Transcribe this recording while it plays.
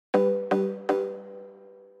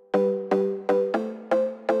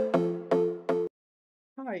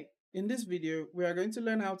In this video, we are going to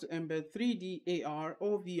learn how to embed 3D AR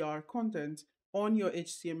or VR content on your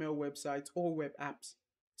HTML websites or web apps.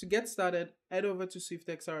 To get started, head over to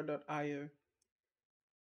SwiftXR.io.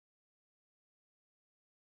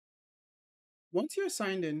 Once you're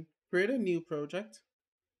signed in, create a new project.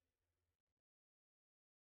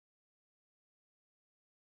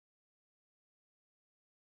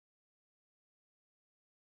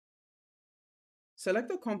 Select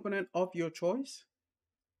a component of your choice.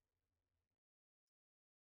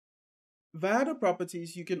 Via the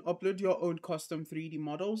properties, you can upload your own custom 3D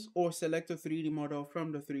models or select a 3D model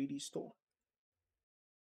from the 3D store.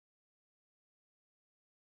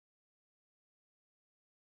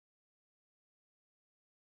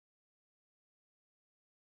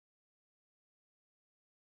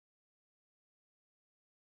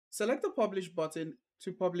 Select the Publish button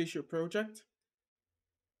to publish your project.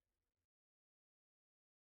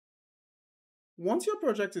 Once your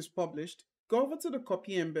project is published, go over to the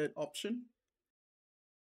Copy Embed option.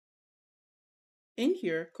 In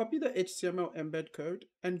here, copy the HTML embed code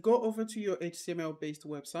and go over to your HTML-based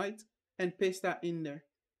website and paste that in there.